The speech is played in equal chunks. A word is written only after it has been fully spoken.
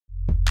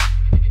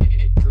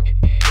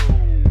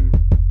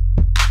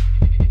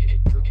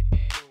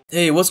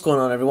Hey, what's going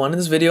on everyone? In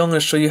this video I'm going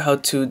to show you how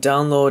to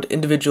download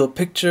individual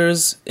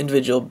pictures,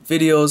 individual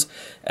videos,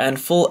 and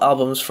full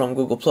albums from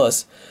Google+.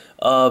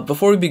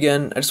 Before we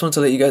begin, I just want to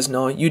let you guys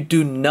know you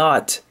do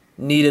not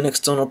need an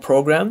external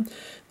program.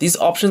 These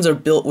options are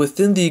built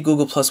within the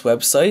Google+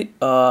 website,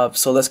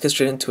 so let's get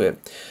straight into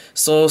it.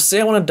 So say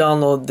I want to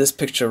download this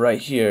picture right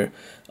here.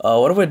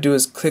 What I do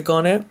is click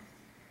on it.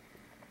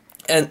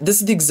 And this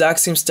is the exact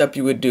same step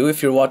you would do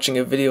if you're watching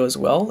a video as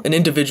well, an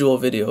individual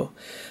video.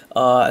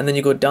 And then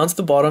you go down to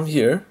the bottom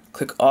here,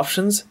 click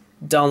options,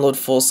 download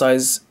full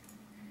size,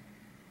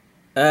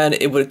 and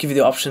it would give you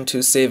the option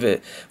to save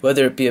it,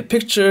 whether it be a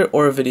picture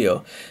or a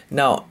video.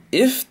 Now,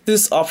 if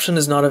this option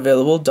is not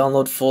available,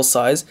 download full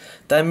size,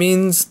 that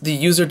means the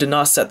user did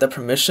not set that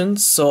permission,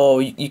 so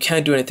you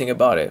can't do anything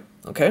about it,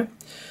 okay?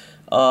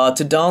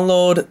 To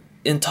download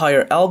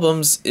entire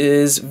albums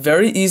is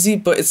very easy,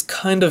 but it's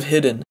kind of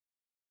hidden.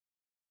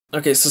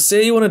 Okay, so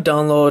say you want to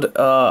download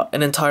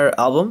an entire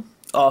album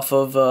off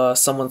of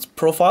someone's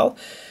profile.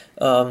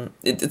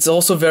 It's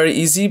also very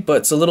easy, but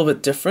it's a little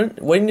bit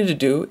different. What you need to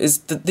do is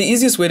the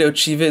easiest way to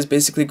achieve it is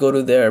basically go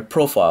to their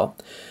profile.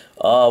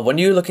 When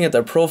you're looking at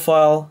their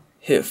profile,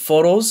 hit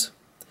photos,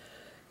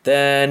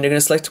 then you're going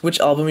to select which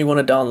album you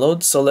want to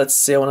download. So let's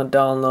say I want to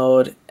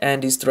download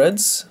Andy's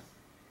Threads.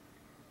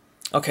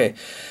 Okay,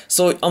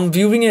 so I'm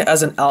viewing it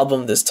as an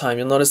album this time.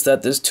 You'll notice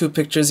that there's two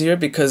pictures here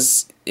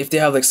because if they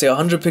have like say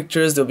 100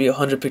 pictures, there'll be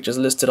 100 pictures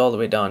listed all the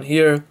way down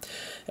here.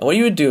 And what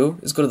you would do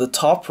is go to the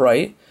top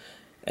right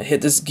and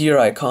hit this gear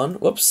icon.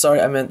 Whoops,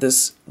 sorry, I meant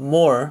this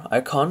more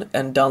icon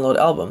and download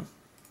album.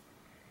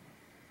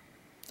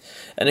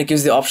 And it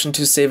gives the option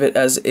to save it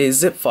as a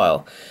zip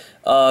file.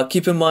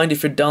 Keep in mind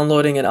if you're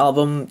downloading an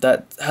album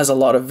that has a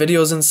lot of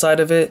videos inside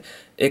of it,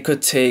 it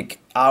could take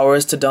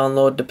hours to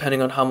download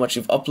depending on how much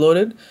you've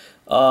uploaded.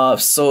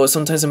 So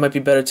sometimes it might be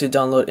better to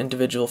download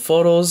individual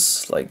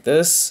photos like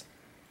this,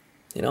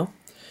 you know,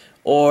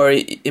 or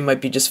it might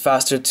be just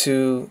faster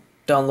to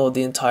download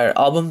the entire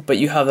album, but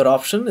you have that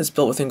option. It's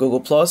built within Google+,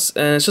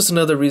 and it's just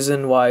another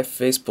reason why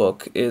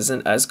Facebook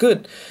isn't as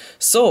good.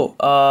 So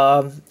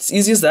it's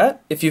easy as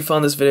that. If you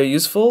found this video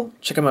useful,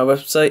 check out my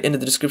website in the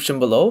description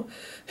below.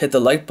 Hit the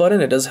like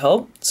button, it does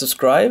help.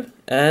 Subscribe,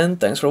 and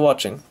thanks for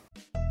watching.